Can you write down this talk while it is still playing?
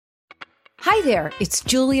Hi there, it's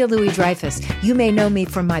Julia Louis-Dreyfus. You may know me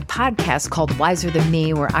from my podcast called Wiser Than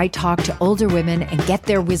Me, where I talk to older women and get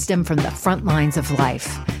their wisdom from the front lines of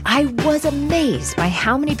life. I was amazed by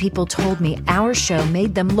how many people told me our show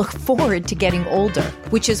made them look forward to getting older,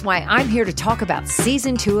 which is why I'm here to talk about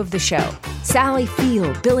season 2 of the show. Sally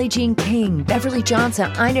Field, Billie Jean King, Beverly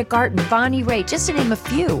Johnson, Ina Garten, Bonnie Raitt, just to name a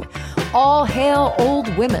few. All hail old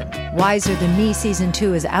women. Wiser Than Me season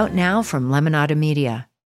 2 is out now from Lemonada Media.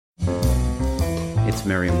 It's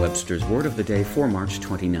Merriam-Webster's Word of the Day for March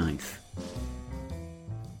 29th.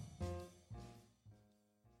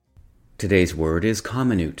 Today's word is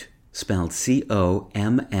comminute, spelled C-O-M-M-I-N-U-T-E.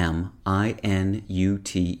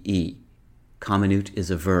 Comminute is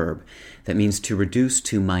a verb that means to reduce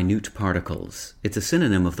to minute particles. It's a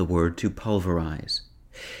synonym of the word to pulverize.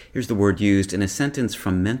 Here's the word used in a sentence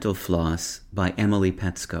from Mental Floss by Emily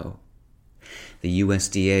Petsko. The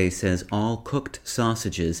USDA says all cooked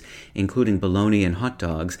sausages, including bologna and hot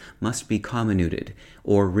dogs, must be comminuted,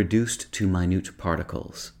 or reduced to minute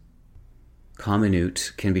particles.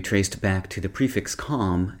 Comminute can be traced back to the prefix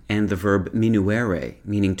com and the verb minuere,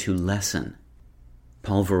 meaning to lessen.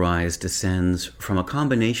 Pulverize descends from a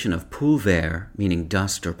combination of pulver, meaning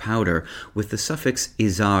dust or powder, with the suffix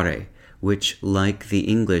izare, which, like the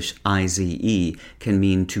English ize, can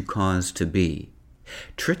mean to cause to be.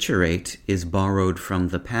 Triturate is borrowed from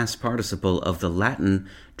the past participle of the Latin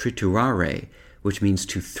triturare, which means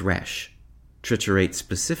to thresh. Triturate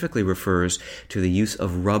specifically refers to the use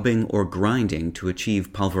of rubbing or grinding to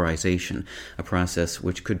achieve pulverization, a process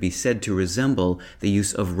which could be said to resemble the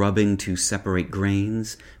use of rubbing to separate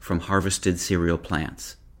grains from harvested cereal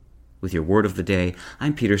plants. With your word of the day,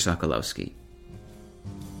 I'm Peter Sokolowski.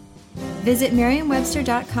 Visit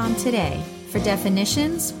Merriam-Webster.com today for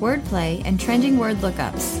definitions, wordplay, and trending word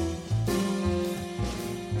lookups.